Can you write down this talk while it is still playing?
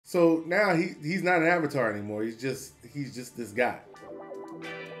So now he's not an avatar anymore. He's just this guy.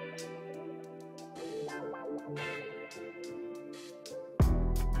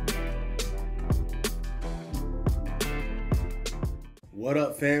 What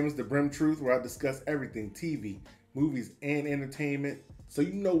up, fam? It's the Brim Truth, where I discuss everything TV, movies, and entertainment, so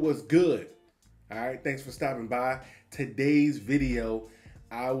you know what's good. All right, thanks for stopping by. Today's video,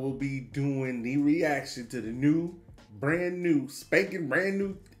 I will be doing the reaction to the brand new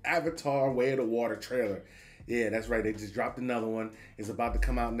Avatar Way of the Water trailer. Yeah, that's right. They just dropped another one. It's about to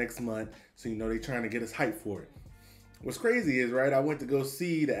come out next month, so you know they're trying to get us hyped for it. What's crazy is, right, I went to go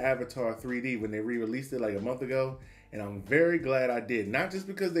see the Avatar 3D when they re-released it like a month ago, and I'm very glad I did. Not just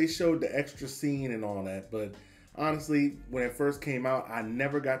because they showed the extra scene and all that, but honestly, when it first came out, I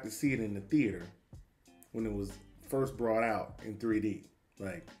never got to see it in the theater when it was first brought out in 3D.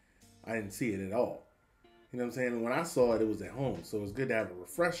 Like, I didn't see it at all. You know what I'm saying? And when I saw it, it was at home. So it was good to have a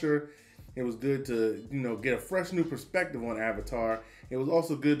refresher. It was good to, you know, get a fresh new perspective on Avatar. It was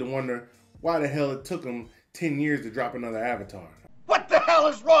also good to wonder why the hell it took them 10 years to drop another Avatar. What the hell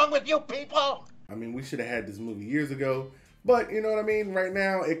is wrong with you people? I mean, we should have had this movie years ago. But, you know what I mean? Right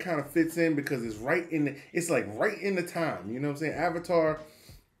now, it kind of fits in because it's right in the time. You know what I'm saying? Avatar,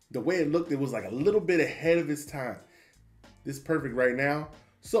 the way it looked, it was like a little bit ahead of its time. This is perfect right now.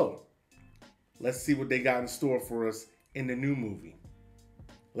 So, let's see what they got in store for us in the new movie.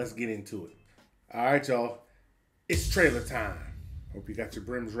 Let's get into it. All right, y'all. It's trailer time. Hope you got your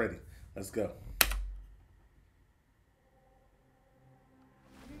brims ready. Let's go.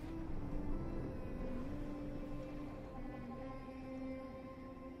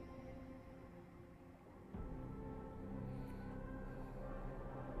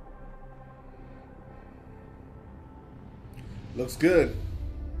 Looks good.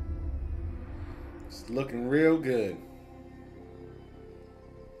 It's looking real good.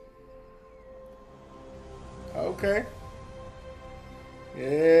 Okay.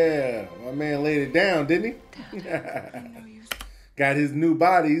 Yeah, my man laid it down, didn't he? Got his new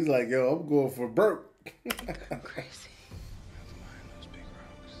body. He's like, yo, I'm going for a burp. I'm crazy.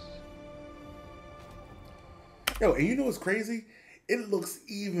 Yo, and you know what's crazy? It looks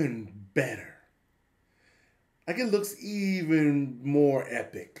even better. Like, it looks even more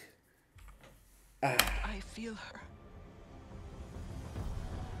epic. I feel her.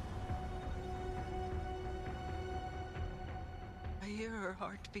 I hear her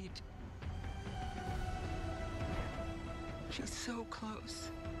heartbeat. She's so close.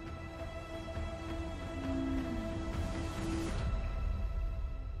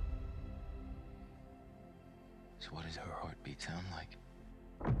 So what does her heartbeat sound like?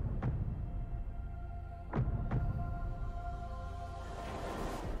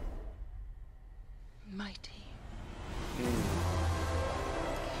 Mighty.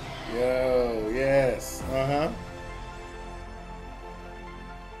 Yo, yes. Uh-huh.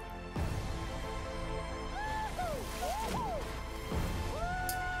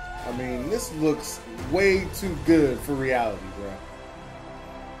 I mean, this looks way too good for reality, bro.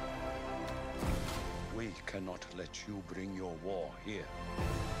 We cannot let you bring your war here.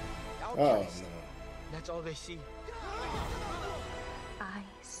 Oh, no. That's all they see. I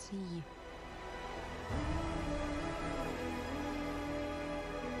see you.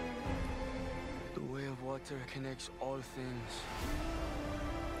 The way of water connects all things.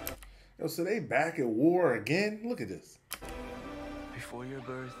 Yo, so they back at war again? Look at this. Before your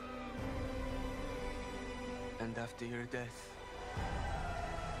birth and after your death.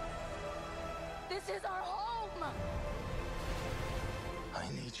 This is our home! I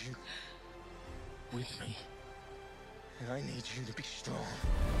need you with me. And I need you to be strong.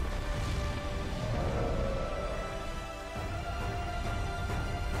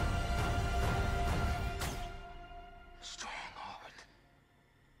 Strongheart.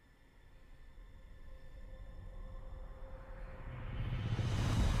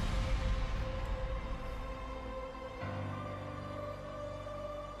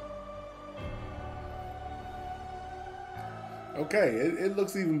 Okay, it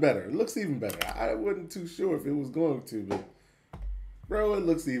looks even better. It looks even better. I wasn't too sure if it was going to, but bro, it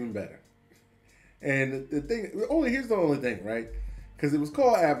looks even better. And the thing, here's the only thing, right? Because it was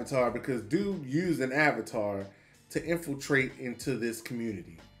called Avatar because dude used an avatar to infiltrate into this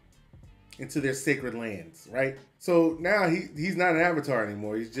community, into their sacred lands, right? So now he's not an avatar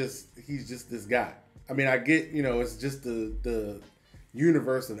anymore. He's just this guy. I mean, I get, you know, it's just the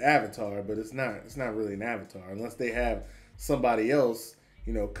universe of Avatar, but it's not really an avatar unless they have somebody else,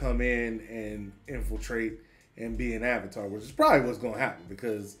 you know, come in and infiltrate and be an avatar, which is probably what's going to happen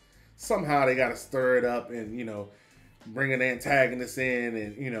because somehow they got to stir it up and, you know, bring an antagonist in,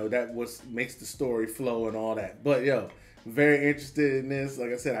 and you know that was makes the story flow and all that. But yo, very interested in this.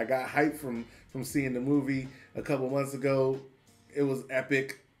 Like I said, I got hyped from seeing the movie a couple months ago. It was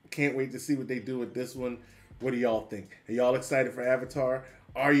epic. Can't wait to see what they do with this one. What do y'all think? Are y'all excited for Avatar?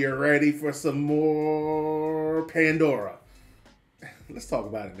 Are you ready for some more Pandora? Let's talk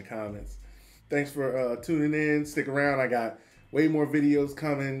about it in the comments. Thanks for tuning in. Stick around. I got way more videos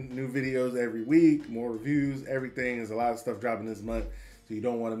coming. New videos every week. More reviews. Everything. There's a lot of stuff dropping this month, so you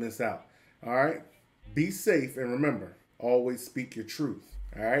don't want to miss out. All right? Be safe, and remember, always speak your truth.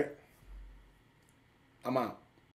 All right? I'm out.